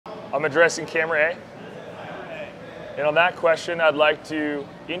I'm addressing camera A. And on that question, I'd like to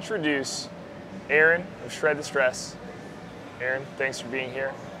introduce Aaron of Shred the Stress. Aaron, thanks for being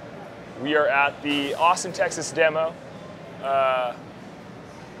here. We are at the Austin, Texas demo.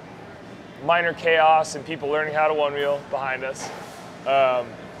 Minor chaos and people learning how to one wheel behind us.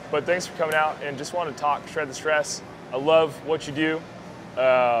 But thanks for coming out, and just want to talk Shred the Stress. I love what you do.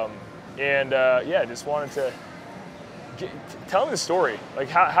 Yeah, just wanted to tell me the story. Like,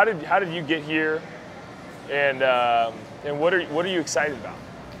 how did you get here, and what are you excited about?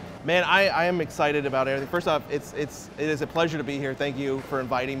 Man, I am excited about everything. First off, it is a pleasure to be here. Thank you for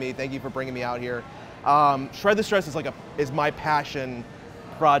inviting me. Thank you for bringing me out here. Shred the Stress is my passion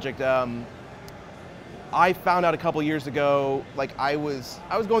project. I found out a couple years ago, like I was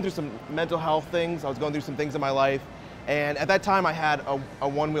going through some mental health things. I was going through some things in my life, and at that time I had a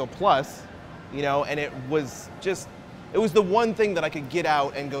One Wheel Plus, you know, and it was the one thing that I could get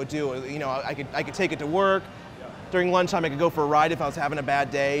out and go do. You know, I could take it to work. During lunchtime, I could go for a ride if I was having a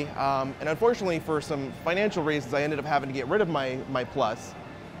bad day. And unfortunately, for some financial reasons, I ended up having to get rid of my Plus.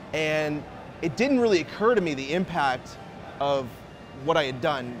 And it didn't really occur to me the impact of what I had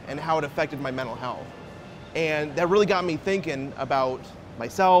done and how it affected my mental health. And that really got me thinking about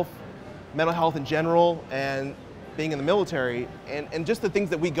myself, mental health in general, and being in the military, and just the things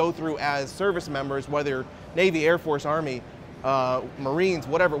that we go through as service members, whether Navy, Air Force, Army, Marines,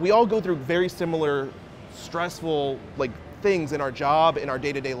 whatever. We all go through very similar stressful things in our job, in our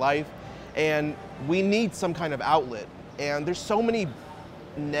day-to-day life, and we need some kind of outlet. And there's so many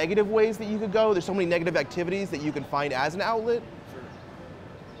negative ways that you could go. There's so many negative activities that you can find as an outlet. Sure.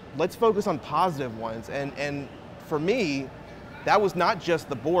 Let's focus on positive ones. And for me, that was not just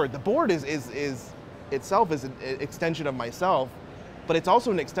the board. The board is itself is an extension of myself, but it's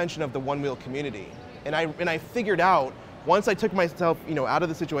also an extension of the One Wheel community. And I figured out, once I took myself, you know, out of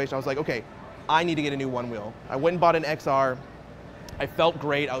the situation, I was like, okay, I need to get a new One Wheel. I went and bought an XR. I felt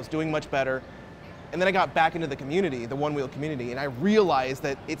great. I was doing much better. And then I got back into the community, the One Wheel community, and I realized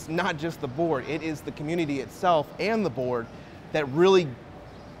that it's not just the board. It is the community itself and the board that really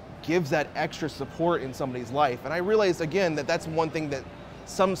gives that extra support in somebody's life. And I realized, again, that that's one thing that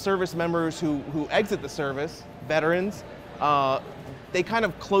some service members who exit the service, veterans, they kind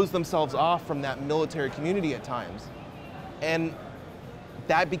of close themselves off from that military community at times. And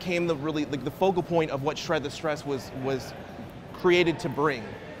that became the focal point of what Shred the Stress was created to bring.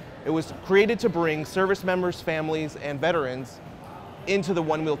 It was created to bring service members, families, and veterans into the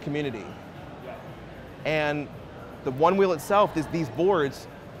One Wheel community. And the One Wheel itself, these boards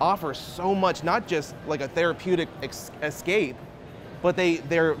offer so much, not just like a therapeutic escape, but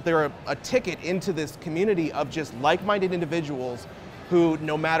they're a ticket into this community of just like-minded individuals who,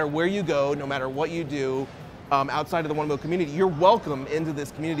 no matter where you go, no matter what you do, outside of the One Wheel community, you're welcome into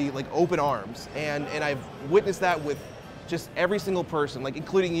this community like open arms. And I've witnessed that with just every single person, like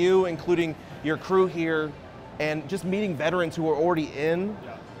including you, including your crew here, and just meeting veterans who are already in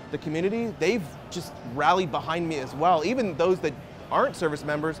the community. They've just rallied behind me as well. Even those that aren't service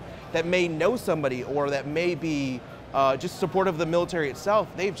members that may know somebody or that may be just supportive of the military itself,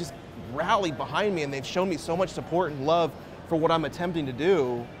 they've just rallied behind me, and they've shown me so much support and love for what I'm attempting to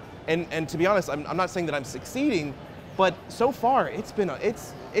do. And to be honest, I'm not saying that I'm succeeding, but so far it's been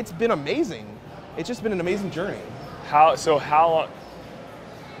amazing. It's just been an amazing journey. How long?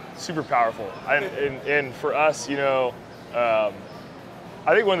 Super powerful. And for us, you know, I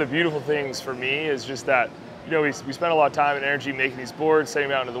think one of the beautiful things for me is just that, you know, we spend a lot of time and energy making these boards, sending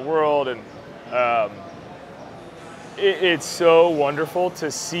them out into the world, and it's so wonderful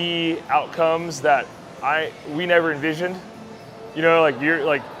to see outcomes that we never envisioned. You know,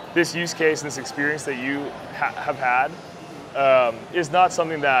 like this use case and this experience that you have had is not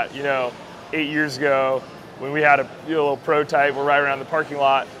something that, you know, 8 years ago when we had a little prototype, we're right around the parking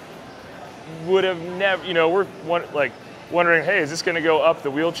lot, would have never, you know, we're wondering, hey, is this going to go up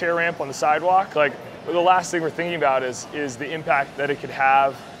the wheelchair ramp on the sidewalk? Like, the last thing we're thinking about is the impact that it could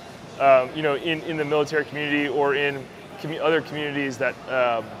have, you know, in the military community or in other communities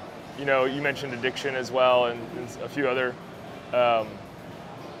that, you know, you mentioned addiction as well, and a few other, I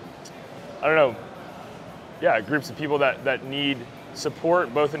don't know, yeah, groups of people that need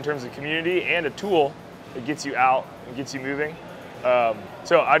support, both in terms of community and a tool that gets you out and gets you moving.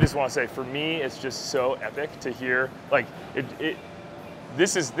 So I just want to say, for me, it's just so epic to hear, like,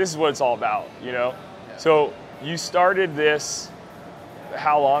 this is what it's all about, you know? Yeah. So you started this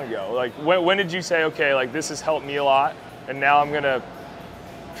how long ago? Like, when did you say, okay, like, this has helped me a lot, and now I'm gonna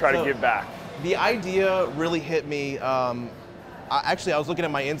try to give back? The idea really hit me, actually I was looking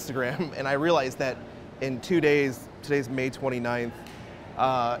at my Instagram and I realized that in 2 days, today's May 29th,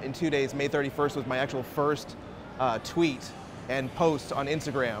 in 2 days. May 31st was my actual first tweet and post on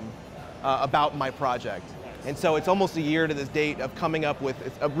Instagram about my project. And so it's almost a year to this date of coming up with,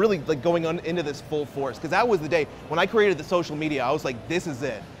 really like going on into this full force. Because that was the day, when I created the social media, I was like, this is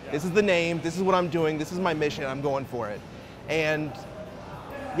it. Yeah. This is the name, this is what I'm doing, this is my mission, I'm going for it. And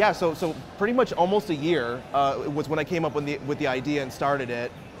yeah, so pretty much almost a year was when I came up with the idea and started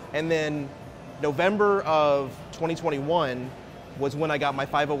it. And then November of 2021 was when I got my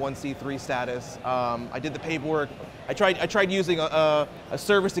 501c3 status. I did the paperwork. I tried using a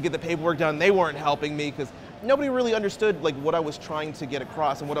service to get the paperwork done. They weren't helping me because nobody really understood like what I was trying to get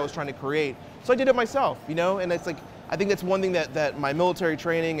across and what I was trying to create. So I did it myself, you know. And it's like, I think that's one thing that my military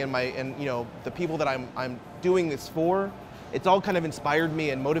training and you know, the people that I'm doing this for, it's all kind of inspired me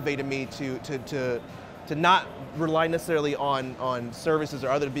and motivated me to not rely necessarily on services or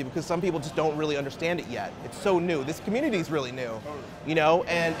other people, because some people just don't really understand it yet. It's so new. This community is really new, you know,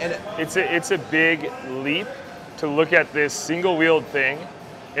 and it's a big leap to look at this single-wheeled thing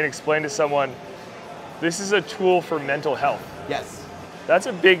and explain to someone, this is a tool for mental health. Yes. That's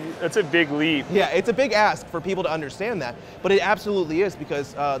a big leap. Yeah, it's a big ask for people to understand that, but it absolutely is,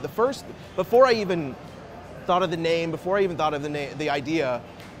 because before I even thought of the name, before I even thought of the idea,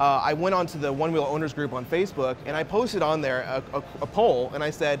 I went onto the Onewheel Owners group on Facebook, and I posted on there a poll, and I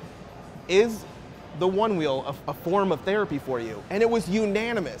said, is the Onewheel a form of therapy for you? And it was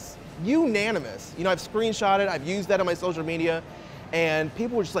unanimous, unanimous. You know, I've screenshotted, I've used that on my social media, and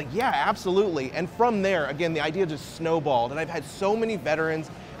people were just like, yeah, absolutely. And from there, again, the idea just snowballed, and I've had so many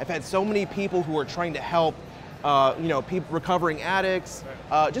veterans, I've had so many people who are trying to help, you know, people, recovering addicts,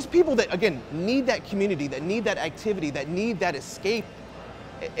 just people that, again, need that community, that need that activity, that need that escape.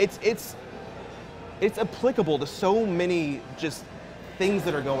 It's applicable to so many just things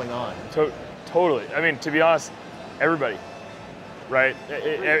that are going on. Totally. I mean, to be honest, everybody, right?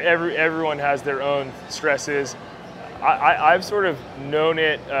 Everyone has their own stresses. I've sort of known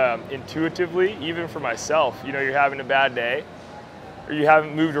it intuitively, even for myself. You know, you're having a bad day, or you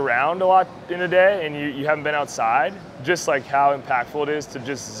haven't moved around a lot in a day, and you haven't been outside, just like how impactful it is to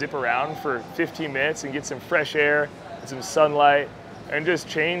just zip around for 15 minutes and get some fresh air and some sunlight, and just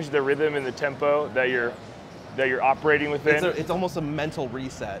change the rhythm and the tempo that you're operating within. It's almost a mental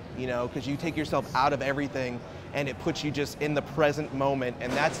reset, you know, because you take yourself out of everything and it puts you just in the present moment,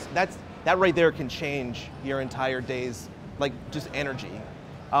 and that right there can change your entire day's, like, just energy.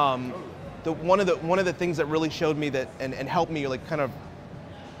 One of the things that really showed me that and helped me like kind of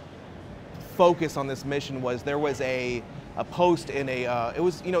focus on this mission was there was a post in it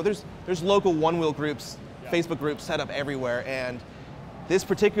was, you know, there's local Onewheel groups, Facebook groups set up everywhere, and this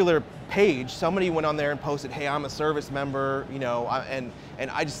particular page, somebody went on there and posted, hey, I'm a service member, you know, and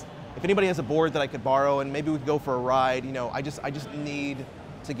I just, if anybody has a board that I could borrow and maybe we could go for a ride, you know, I just need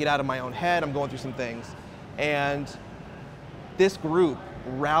to get out of my own head, I'm going through some things. And this group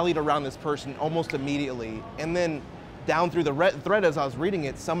rallied around this person almost immediately, and then down through the thread as I was reading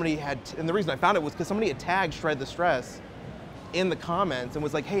it, somebody had, and the reason I found it was because somebody had tagged Shred the Stress in the comments and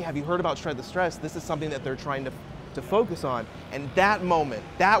was like, hey, have you heard about Shred the Stress? This is something that they're trying to focus on. And that moment,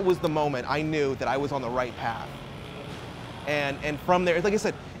 that was the moment I knew that I was on the right path. And from there, like I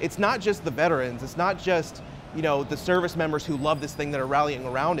said, it's not just the veterans, it's not just, you know, the service members who love this thing that are rallying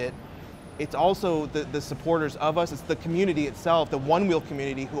around it. It's also the supporters of us, it's the community itself, the Onewheel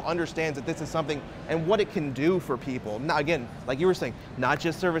community, who understands that this is something and what it can do for people. Now, again, like you were saying, not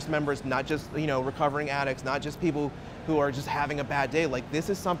just service members, not just, you know, recovering addicts, not just people who are just having a bad day. Like, this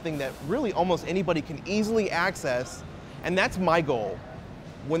is something that really almost anybody can easily access, and that's my goal.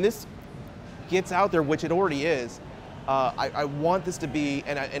 When this gets out there, which it already is, I want this to be,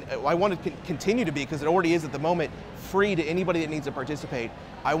 and I want it to continue to be, because it already is at the moment, free to anybody that needs to participate.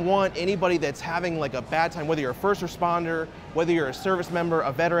 I want anybody that's having like a bad time, whether you're a first responder, whether you're a service member,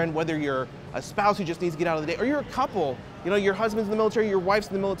 a veteran, whether you're a spouse who just needs to get out of the day, or you're a couple, you know, your husband's in the military, your wife's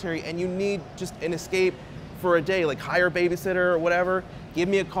in the military, and you need just an escape for a day, like hire a babysitter or whatever, give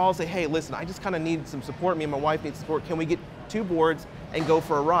me a call, say, hey, listen, I just kind of need some support, me and my wife need support, can we get 2 boards and go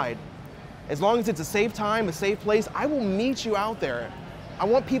for a ride? As long as it's a safe time, a safe place, I will meet you out there. I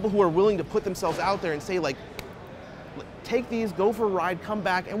want people who are willing to put themselves out there and say, like, take these, go for a ride, come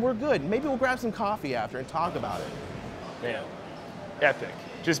back, and we're good. Maybe we'll grab some coffee after and talk about it. Man, epic.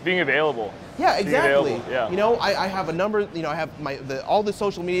 Just being available. Yeah, exactly. Yeah. You know, I have a number, you know, I have all the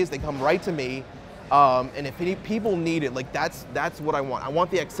social medias, they come right to me. And if any people need it, like that's what I want. I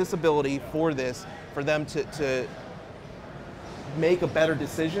want the accessibility for this, for them to make a better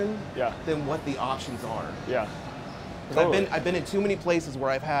decision than what the options are. Yeah. Because I've been in too many places where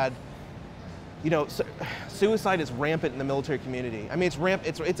I've had you know, suicide is rampant in the military community. I mean,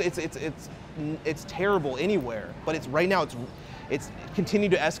 it's terrible anywhere, but it's right now it's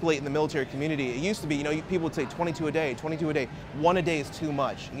continued to escalate in the military community. It used to be, you know, people would say 22 a day, 22 a day. One a day is too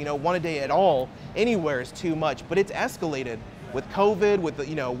much. You know, one a day at all anywhere is too much. But it's escalated with COVID, with the,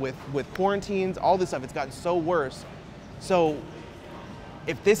 you know, with quarantines, all this stuff. It's gotten so worse. So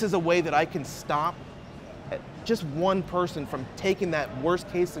if this is a way that I can stop just one person from taking that worst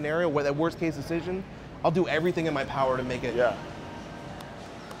case scenario, where that worst case decision, I'll do everything in my power to make it. Yeah.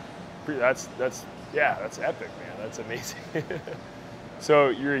 That's epic, man. That's amazing. So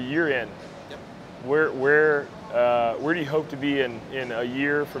you're a year in. Yep. Where do you hope to be in a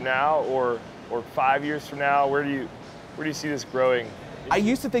year from now, or 5 years from now? Where do you see this growing? I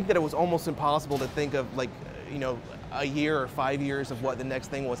used to think that it was almost impossible to think of, like, you know, a year or 5 years of what the next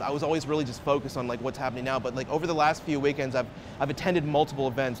thing was. I was always really just focused on like what's happening now. But like over the last few weekends, I've attended multiple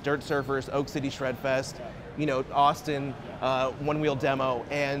events: Dirt Surfers, Oak City Shred Fest, you know, Austin, Onewheel Demo,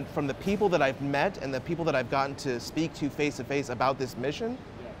 and from the people that I've met and the people that I've gotten to speak to face about this mission,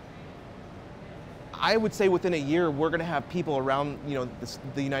 I would say within a year we're going to have people around, you know,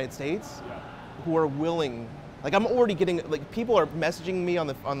 the United States who are willing. Like, I'm already getting, like, people are messaging me on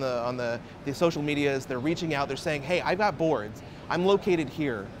the social medias. They're reaching out. They're saying, hey, I've got boards. I'm located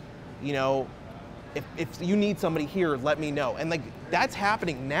here. You know, if you need somebody here, let me know. And like, that's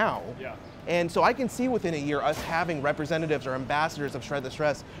happening now. Yeah. And so I can see within a year us having representatives or ambassadors of Shred the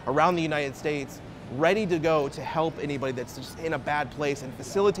Stress around the United States ready to go to help anybody that's just in a bad place and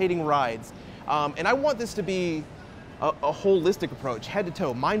facilitating rides. And I want this to be a holistic approach, head to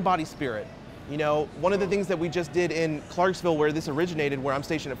toe, mind, body, spirit. You know, one of the things that we just did in Clarksville, where this originated, where I'm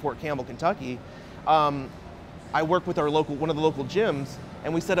stationed at Fort Campbell, Kentucky, I worked with one of the local gyms,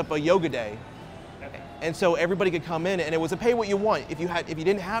 and we set up a yoga day. And so everybody could come in, and it was a pay what you want. If you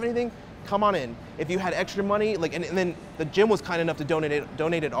didn't have anything, come on in. If you had extra money, like, and then the gym was kind enough to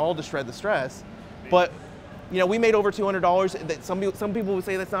donate it all to Shred the Stress. But you know, we made over $200. That some people would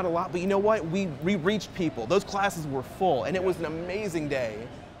say that's not a lot, but you know what? We reached people. Those classes were full, and it was an amazing day.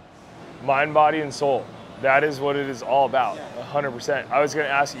 Mind, body, and soul. That is what it is all about, 100%. I was going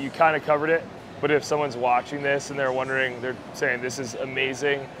to ask you kind of covered it, but if someone's watching this and they're wondering, they're saying, this is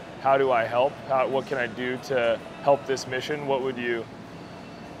amazing, how do I help? What can I do to help this mission? What would you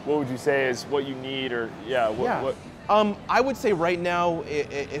say is what you need, or what? I would say right now,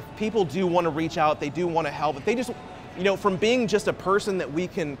 if people do want to reach out, they do want to help, if they just, you know, from being just a person that we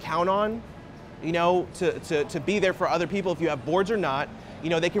can count on, you know, to be there for other people, if you have boards or not, you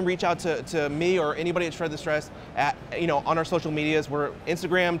know, they can reach out to me or anybody at Shred the Stress at, you know, on our social medias. We're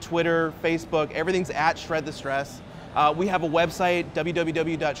Instagram, Twitter, Facebook, everything's at Shred the Stress. We have a website,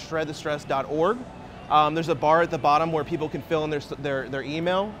 www.shredthestress.org. There's a bar at the bottom where people can fill in their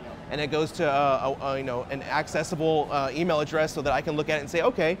email, and it goes to you know, an accessible email address so that I can look at it and say,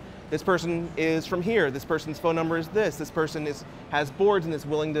 okay, this person is from here, this person's phone number is this person has boards and is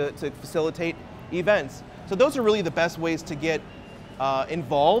willing to facilitate events. So those are really the best ways to get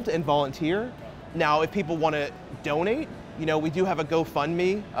involved and volunteer. Now, if people want to donate, you know, we do have a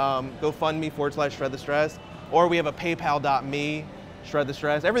GoFundMe, GoFundMe/Shred the Stress, or we have a PayPal.me Shred the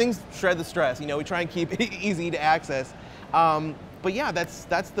Stress. Everything's Shred the Stress. You know, we try and keep it easy to access. But yeah, that's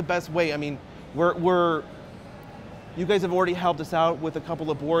the best way. I mean, you guys have already helped us out with a couple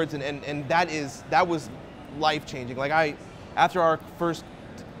of boards, and that was life changing. Like after our first,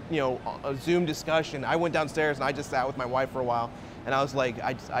 you know, a Zoom discussion, I went downstairs and I just sat with my wife for a while. And I was like,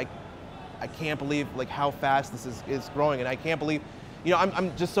 I can't believe like how fast this is growing, and I can't believe, you know,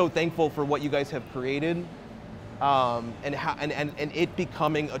 I'm just so thankful for what you guys have created, and it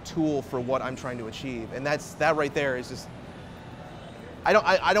becoming a tool for what I'm trying to achieve, and that right there is just,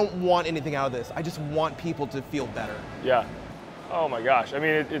 I don't want anything out of this. I just want people to feel better. Yeah. Oh my gosh. I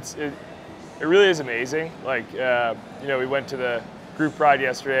mean, it really is amazing. Like, you know, we went to the group ride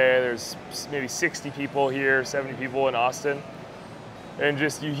yesterday. There's maybe 60 people here, 70 people in Austin. And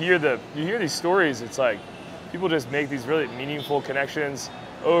just you hear these stories. It's like people just make these really meaningful connections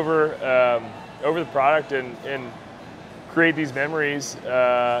over the product and create these memories.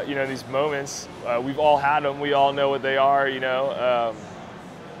 You know, these moments. We've all had them. We all know what they are. You know,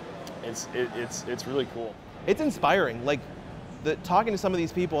 it's really cool. It's inspiring. Like talking to some of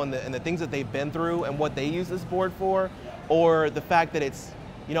these people and the things that they've been through and what they use this board for, or the fact that it's.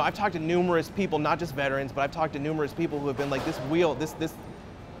 You know, I've talked to numerous people, not just veterans, but I've talked to numerous people who have been like, this wheel, this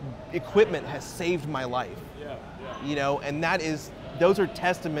equipment has saved my life. Yeah. You know, and those are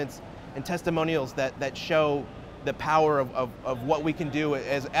testaments and testimonials that show the power of what we can do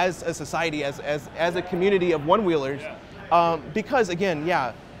as a society, as a community of one-wheelers. Because again,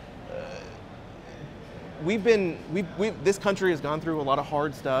 this country has gone through a lot of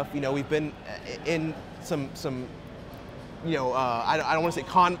hard stuff. You know, we've been in some you know, I don't want to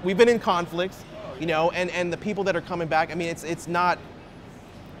say we've been in conflicts, you know, and the people that are coming back, I mean, it's not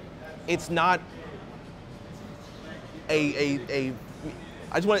I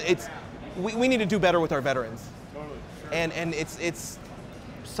just want to, we need to do better with our veterans. Totally. Sure. And it's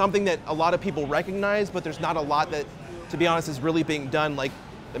something that a lot of people recognize, but there's not a lot that, to be honest, is really being done. Like,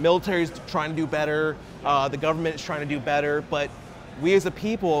 the military is trying to do better, the government is trying to do better, but we as a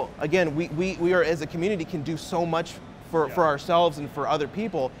people, again, we are as a community can do so much for ourselves and for other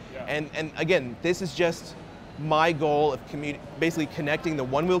people. Yeah. And again, this is just my goal of basically connecting the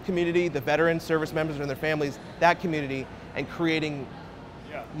Onewheel community, the veteran service members and their families, that community, and creating,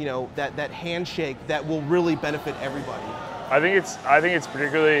 you know, that handshake that will really benefit everybody. I think it's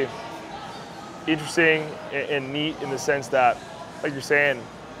particularly interesting and neat in the sense that, like you're saying,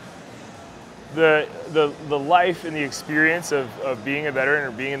 the life and the experience of being a veteran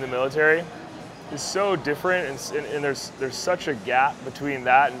or being in the military is so different, and there's such a gap between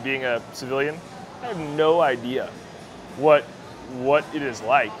that and being a civilian. I have no idea what it is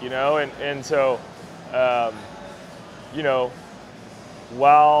like, you know, and so, you know,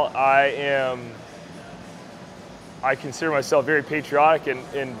 while I consider myself very patriotic and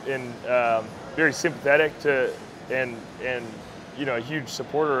very sympathetic to and you know, a huge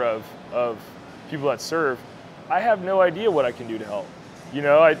supporter of people that serve, I have no idea what I can do to help. You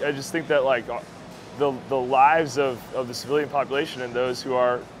know, I just think that, like, the lives of the civilian population and those who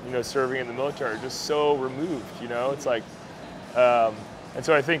are, you know, serving in the military are just so removed, you know. It's like, and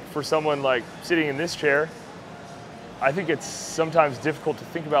so I think for someone like sitting in this chair, I think it's sometimes difficult to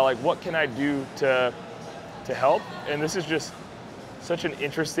think about, like, what can I do to help? And this is just such an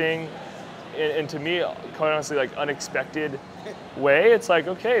interesting and to me, quite honestly, like, unexpected way. It's like,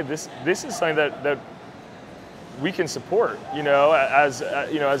 okay, this is something that we can support, you know, as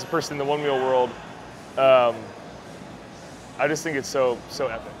you know, as a person in the Onewheel world. I just think it's so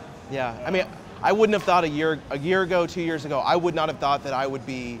epic. Yeah, I mean, I wouldn't have thought a year ago, 2 years ago, I would not have thought that I would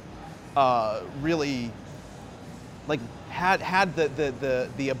be really, like, had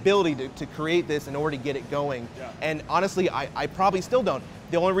the ability to create this in order to get it going. Yeah. And honestly, I probably still don't.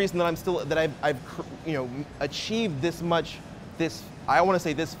 The only reason that I've you know, achieved this much, I want to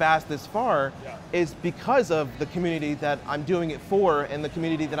say this fast, this far, yeah, is because of the community that I'm doing it for and the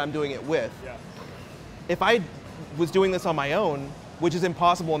community that I'm doing it with. Yeah. If I was doing this on my own, which is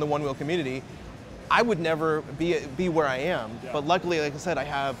impossible in the Onewheel community, I would never be where I am. Yeah. But luckily, like I said, I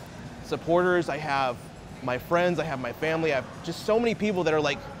have supporters, I have my friends, I have my family, I have just so many people that are,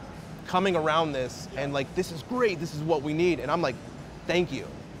 like, coming around this, yeah, and like, this is great, this is what we need, and I'm like, thank you.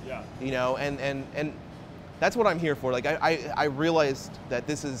 Yeah. You know, and that's what I'm here for. Like, I realized that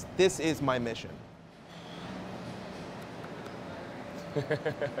this is my mission.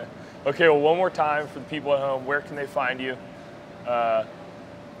 Okay, well, one more time for the people at home, where can they find you?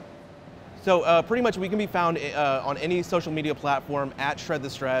 So pretty much we can be found on any social media platform at Shred the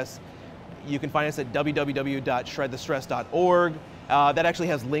Stress. You can find us at www.shredthestress.org. That actually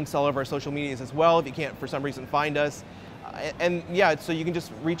has links all over our social medias as well if you can't for some reason find us. And yeah, so you can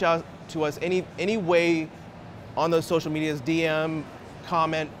just reach out to us any way on those social medias, DM,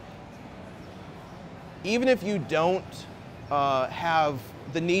 comment. Even if you don't have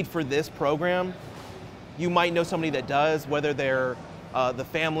the need for this program, you might know somebody that does, whether they're the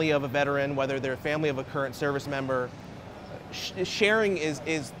family of a veteran, whether they're family of a current service member. Sharing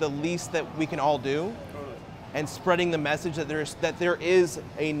is the least that we can all do. Totally. And spreading the message that there is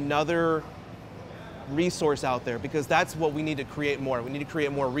another resource out there, because that's what we need to create more. We need to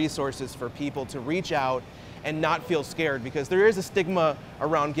create more resources for people to reach out and not feel scared, because there is a stigma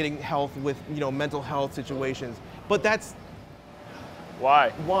around getting help with, you know, mental health situations. But that's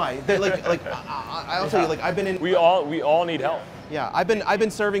why. I'll tell you, like, I've been in. We all need help. Yeah, I've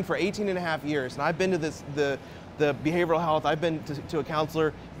been serving for 18.5 years, and I've been to the behavioral health. I've been to a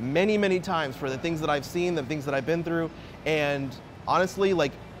counselor many times for the things that I've seen, the things that I've been through, and honestly,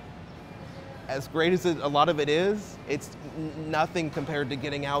 like, as great as a lot of it is, it's nothing compared to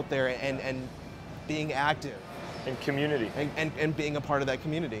getting out there and being active. And community. And being a part of that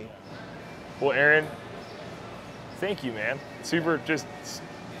community. Well, Aaron, thank you, man.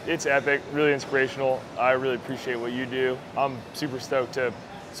 It's epic, really inspirational. I really appreciate what you do. I'm super stoked to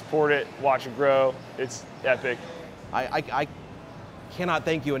support it, watch it grow. It's epic. I cannot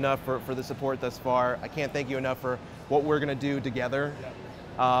thank you enough for the support thus far. I can't thank you enough for what we're gonna do together. Yeah.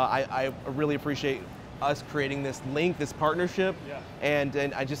 I really appreciate us creating this link, this partnership, yeah, and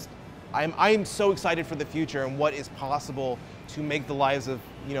I'm so excited for the future and what is possible to make the lives of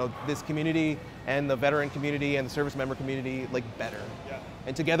this community and the veteran community and the service member community like better. Yeah.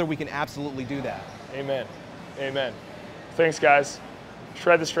 And together we can absolutely do that. Amen. Amen. Thanks, guys.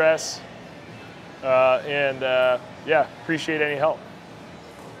 Shred the stress. Yeah, appreciate any help.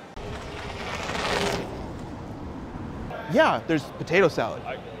 Yeah, there's potato salad,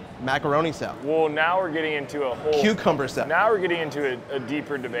 macaroni salad. Well, now we're getting into a whole Cucumber salad. Now we're getting into a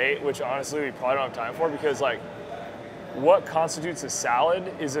deeper debate, which honestly we probably don't have time for, because like, what constitutes a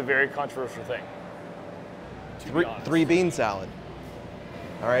salad is a very controversial thing. Three bean salad.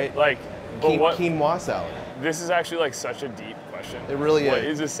 All right. Like, but quinoa salad. This is actually like such a deep question. It really is. What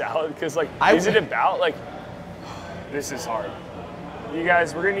is a salad? Because like, is it about like? This is hard. You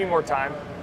guys, we're gonna need more time.